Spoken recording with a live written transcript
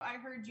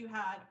heard you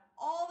had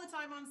all the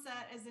time on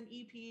set as an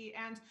EP,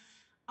 and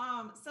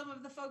some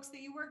of the folks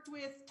that you worked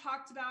with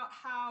talked about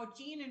how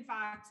Jean, in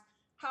fact,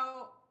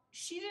 how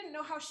she didn't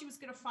know how she was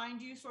going to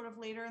find you sort of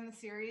later in the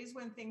series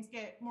when things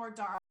get more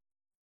dark.